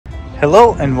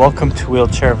Hello and welcome to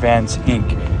Wheelchair Vans Inc.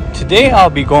 Today I'll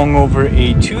be going over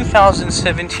a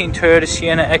 2017 Toyota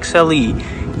Sienna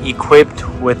XLE equipped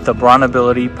with the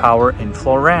BraunAbility power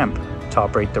infloor ramp. To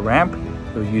operate the ramp,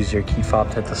 you'll use your key fob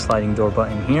to hit the sliding door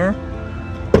button here.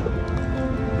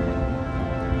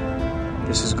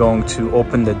 This is going to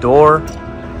open the door,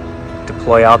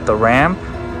 deploy out the ramp,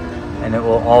 and it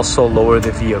will also lower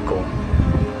the vehicle.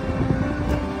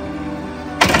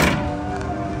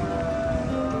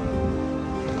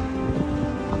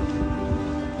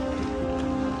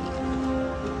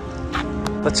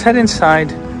 Let's head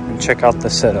inside and check out the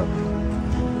setup.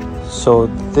 So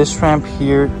this ramp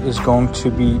here is going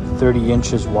to be 30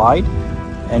 inches wide.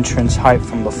 Entrance height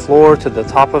from the floor to the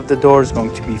top of the door is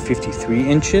going to be 53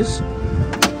 inches.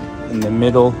 In the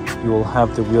middle, you will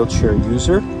have the wheelchair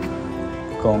user.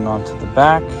 Going on to the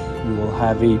back, you will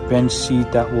have a bench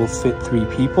seat that will fit 3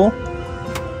 people.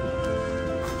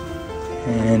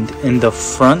 And in the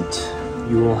front,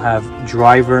 you will have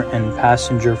driver and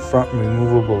passenger front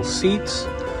removable seats.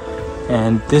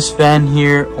 And this van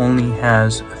here only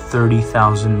has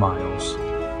 30,000 miles.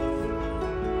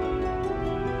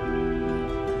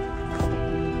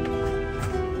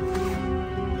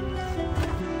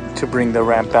 To bring the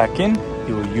ramp back in,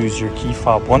 you will use your key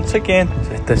fob once again to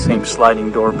hit the same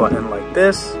sliding door button like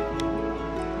this.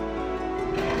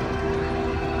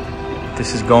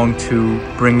 This is going to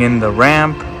bring in the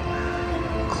ramp,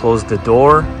 close the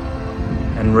door,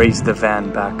 and raise the van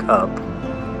back up.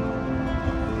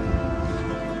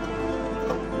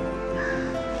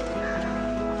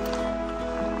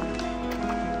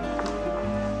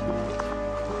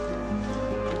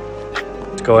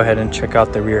 Let's go ahead and check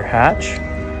out the rear hatch.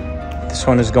 This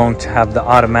one is going to have the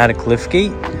automatic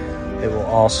liftgate. It will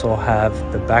also have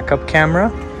the backup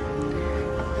camera.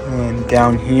 And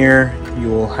down here, you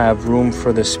will have room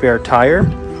for the spare tire.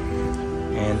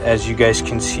 And as you guys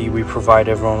can see, we provide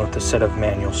everyone with a set of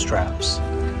manual straps.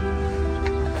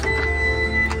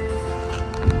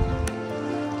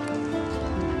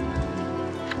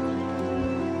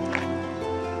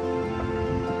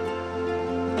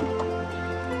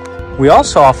 We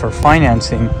also offer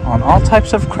financing on all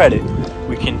types of credit.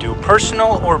 We can do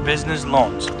personal or business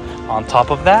loans. On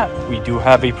top of that, we do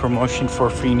have a promotion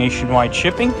for free nationwide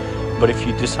shipping. But if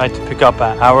you decide to pick up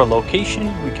at our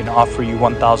location, we can offer you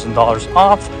 $1,000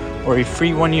 off or a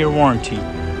free 1-year warranty.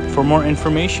 For more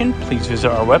information, please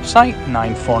visit our website,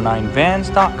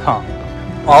 949vans.com.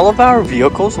 All of our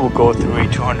vehicles will go through a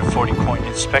 240-point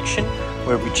inspection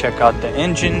where we check out the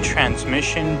engine,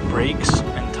 transmission, brakes,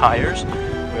 and tires.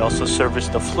 We also service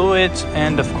the fluids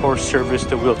and, of course, service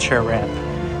the wheelchair ramp.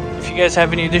 If you guys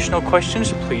have any additional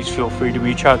questions, please feel free to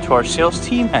reach out to our sales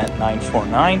team at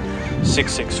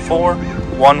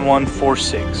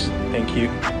 949-664-1146. Thank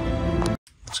you.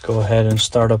 Let's go ahead and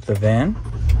start up the van.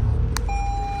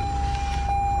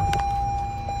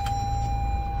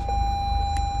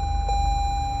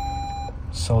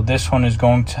 So this one is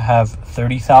going to have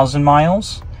 30,000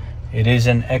 miles. It is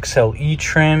an XLE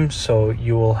trim, so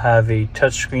you will have a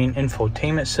touchscreen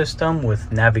infotainment system with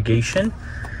navigation.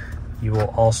 You will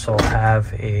also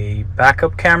have a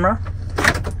backup camera.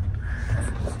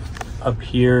 Up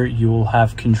here, you will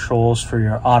have controls for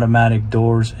your automatic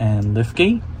doors and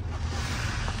liftgate.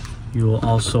 You will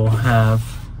also have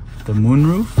the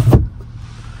moonroof,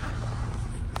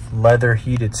 leather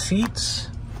heated seats,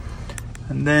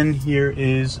 and then here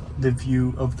is the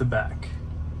view of the back.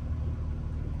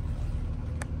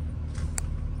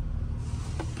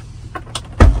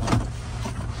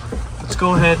 Let's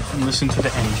go ahead and listen to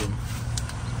the engine.